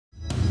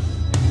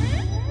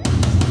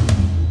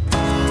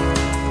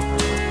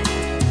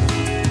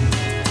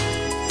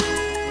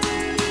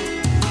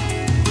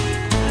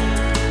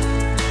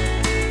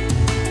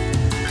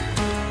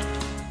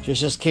This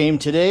just came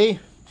today.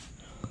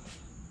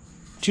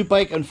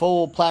 2-bike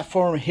unfoldable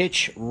platform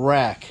hitch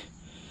rack.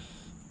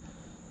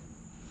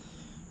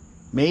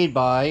 Made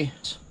by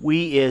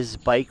WEIZE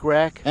bike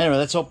rack. Anyway,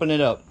 let's open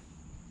it up.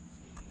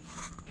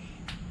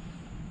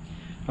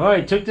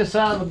 Alright, took this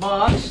out of the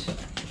box.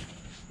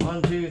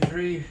 1, 2,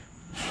 3,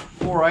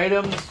 4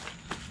 items.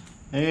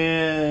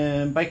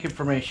 And bike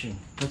information.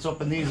 Let's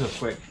open these up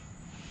quick.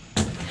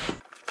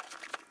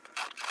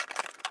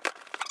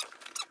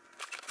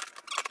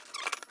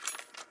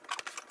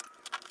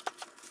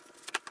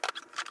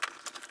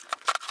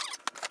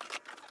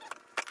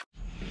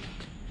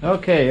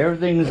 Okay,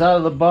 everything's out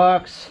of the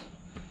box,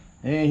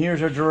 and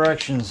here's our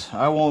directions.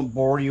 I won't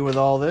bore you with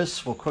all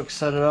this. We'll quick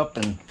set it up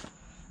and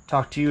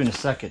talk to you in a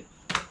second.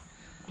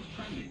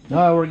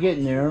 Now we're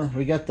getting there.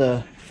 We got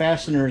the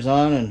fasteners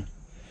on and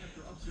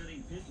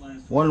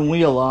one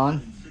wheel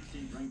on,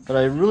 but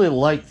I really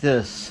like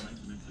this.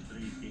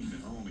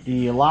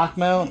 The lock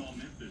mount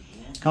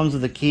comes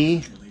with a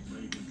key.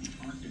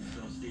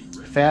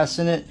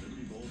 Fasten it,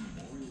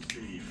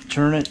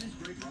 turn it.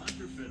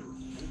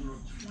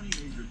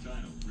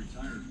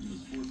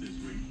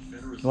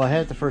 Well, I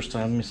had it the first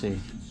time. Let me see.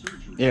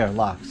 Yeah, it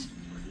locks.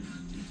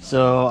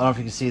 So, I don't know if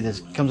you can see this.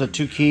 It comes with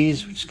 2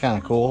 keys, which is kind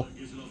of cool.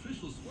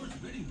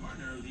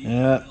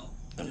 Yeah,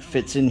 it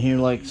fits in here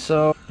like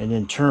so. And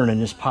then turn and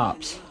this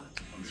pops.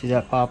 See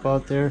that pop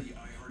out there?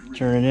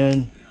 Turn it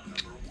in.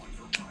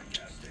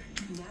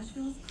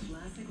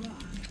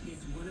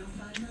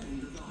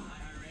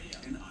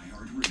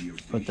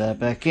 Put that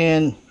back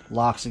in.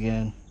 Locks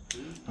again.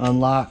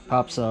 Unlock,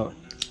 pops out.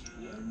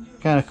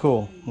 Kind of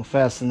cool. We'll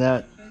fasten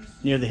that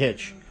near the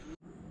hitch.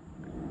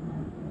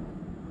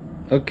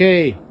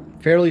 Okay,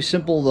 fairly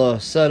simple to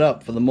set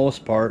up for the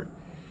most part.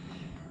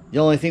 The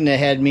only thing that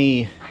had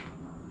me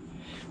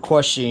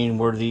questioning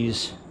were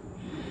these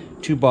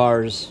 2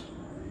 bars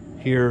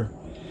here.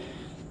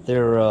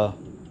 They're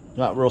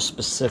not real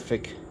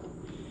specific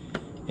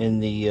in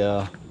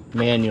the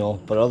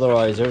manual, but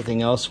otherwise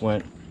everything else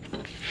went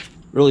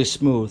really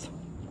smooth.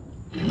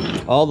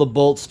 All the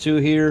bolts too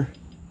here,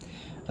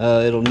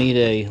 it'll need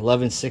a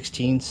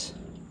 11/16.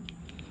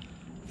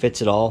 Fits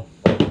it all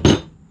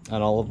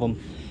on all of them.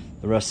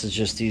 The rest is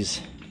just these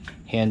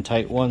hand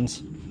tight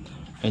ones,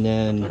 and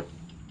then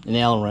an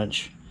Allen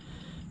wrench.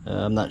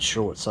 I'm not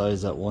sure what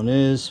size that one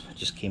is. It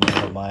just came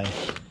out of my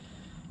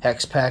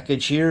hex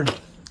package here,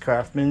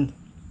 Craftsman.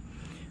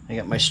 I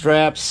got my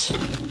straps,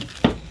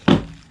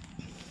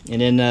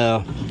 and then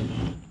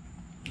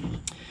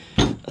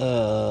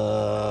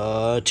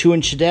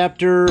 2-inch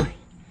adapter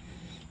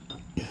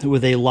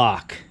with a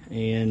lock,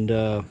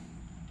 and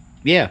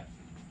yeah.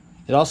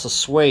 It also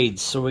swayed,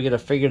 so we gotta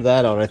figure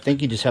that out. I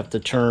think you just have to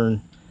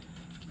turn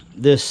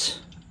this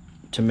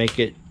to make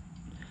it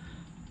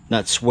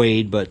not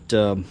swayed, but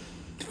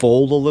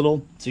fold a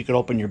little, so you can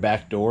open your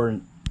back door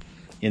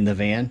in the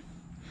van.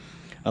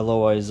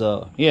 Otherwise,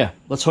 yeah,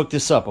 let's hook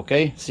this up,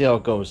 okay? See how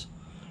it goes.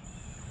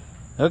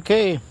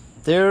 Okay,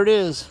 there it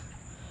is.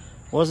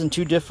 Wasn't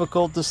too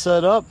difficult to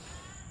set up.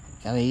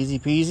 Kind of easy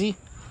peasy.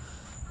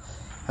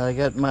 I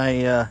got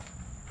my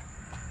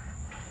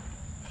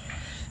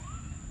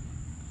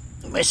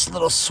nice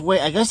little sway.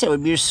 I guess that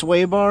would be a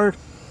sway bar.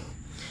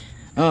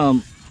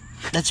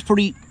 That's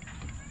pretty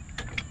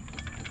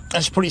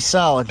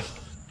solid.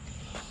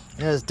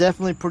 Yeah, it's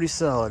definitely pretty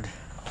solid.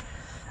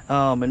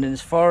 And then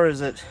as far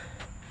as it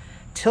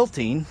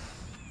tilting,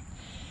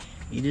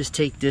 you just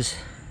take this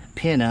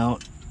pin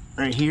out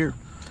right here,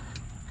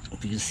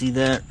 if you can see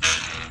that,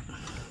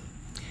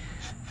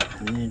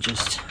 and then it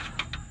just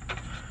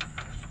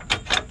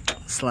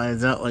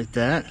slides out like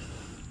that.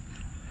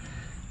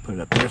 Put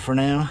it up here for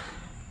now.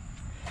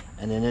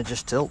 And then it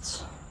just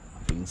tilts.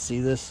 If you can see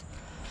this,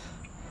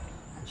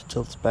 it just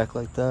tilts back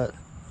like that.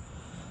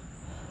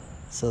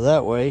 So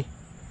that way,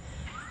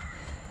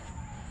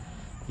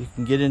 you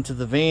can get into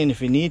the van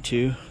if you need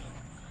to.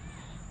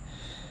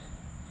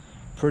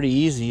 Pretty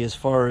easy as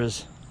far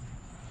as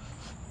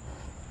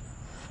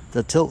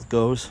the tilt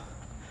goes.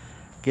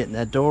 Getting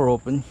that door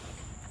open.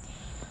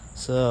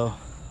 So,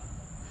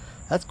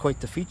 that's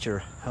quite the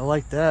feature. I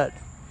like that.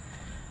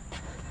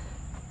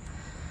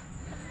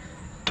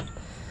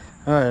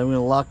 Alright, I'm going to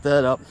lock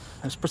that up.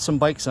 Let's put some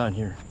bikes on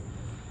here.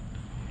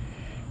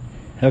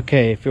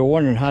 Okay, if you're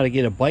wondering how to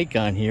get a bike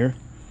on here,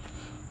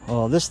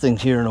 well, this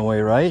thing's here in a way,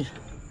 right?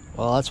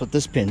 Well, that's what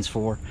this pin's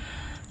for.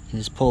 You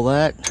just pull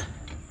that,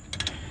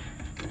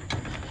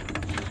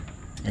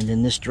 and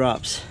then this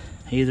drops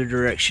either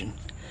direction.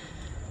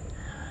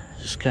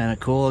 Just kind of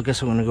cool. I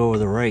guess I'm going to go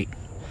with the right.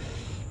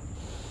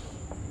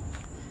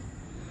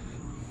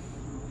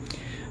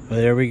 Well,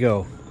 there we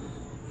go.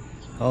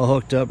 All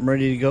hooked up and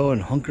ready to go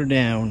and hunker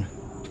down.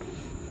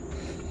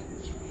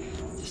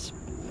 Just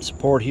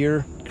support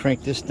here,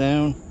 crank this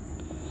down.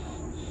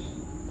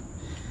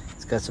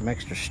 It's got some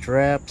extra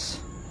straps.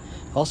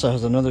 Also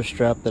has another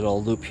strap that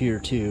I'll loop here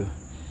too.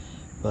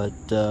 But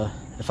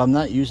if I'm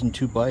not using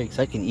 2 bikes,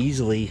 I can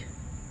easily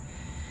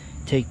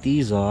take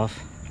these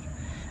off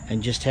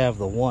and just have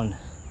the one.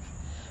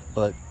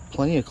 But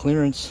plenty of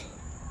clearance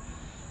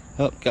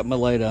Oh, got my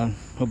light on.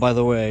 Oh, by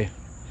the way,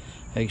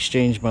 I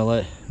exchanged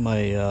my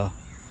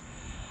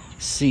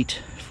seat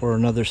for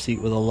another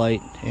seat with a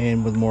light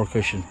and with more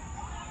cushion.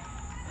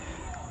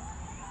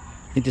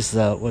 I think this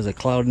is was it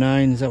Cloud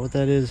 9? Is that what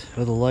that is?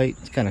 With a light?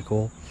 It's kind of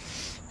cool.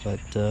 But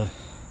there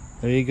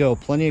you go.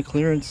 Plenty of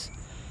clearance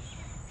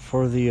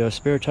for the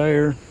spare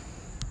tire.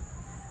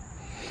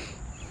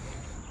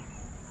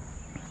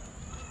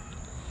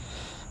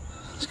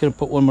 Just gonna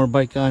put one more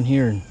bike on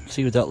here and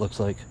see what that looks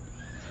like.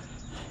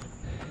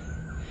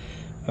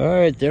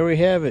 Alright, there we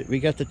have it. We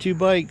got the 2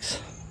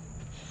 bikes.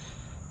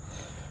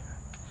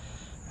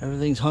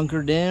 Everything's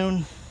hunkered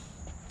down.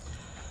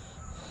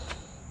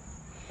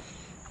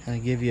 Kind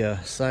of give you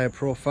a side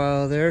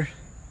profile there.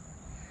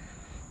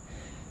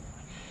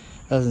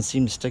 Doesn't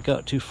seem to stick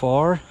out too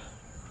far.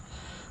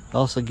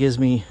 Also gives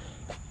me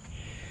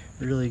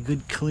really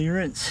good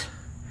clearance.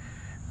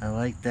 I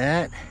like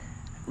that.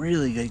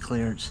 Really good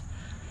clearance.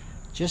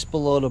 Just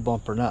below the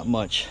bumper, not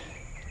much.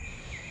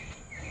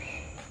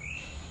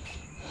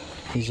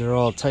 These are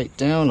all tight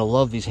down. I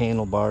love these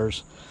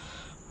handlebars,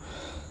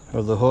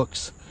 or the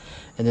hooks.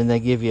 And then they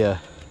give you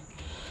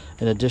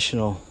an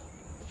additional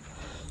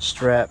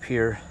strap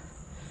here.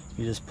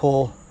 You just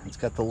pull, it's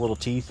got the little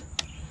teeth,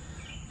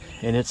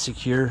 and it's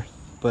secure.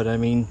 But I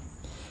mean,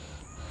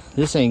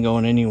 this ain't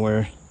going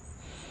anywhere.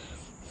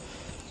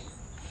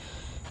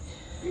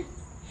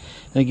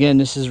 Again,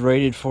 this is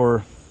rated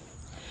for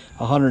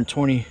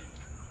 120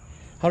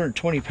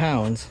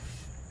 pounds.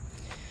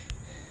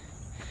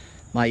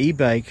 My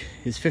e-bike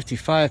is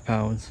 55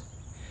 pounds,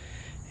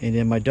 and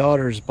then my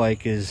daughter's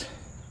bike is,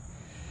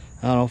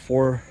 I don't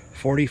know,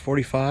 40,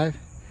 45.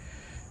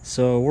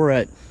 So we're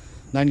at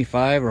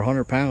 95 or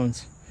 100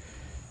 pounds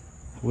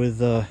with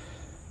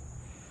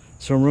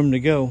some room to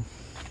go.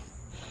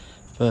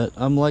 But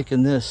I'm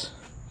liking this,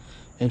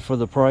 and for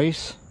the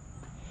price,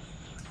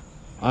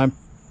 I'm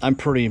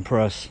pretty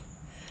impressed.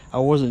 I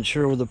wasn't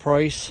sure with the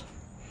price,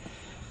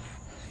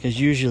 because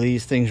usually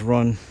these things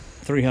run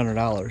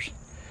 $300.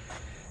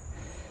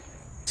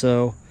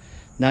 So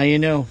now you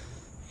know.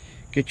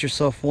 Get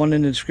yourself one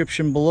in the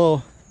description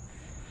below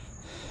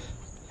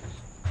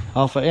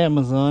off of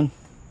Amazon,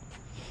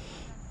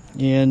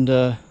 and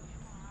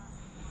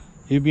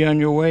you'll be on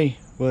your way.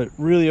 But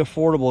really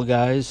affordable,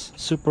 guys.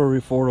 Super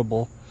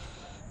affordable.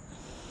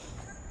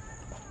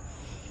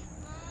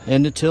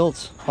 And it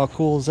tilts. How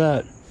cool is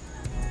that?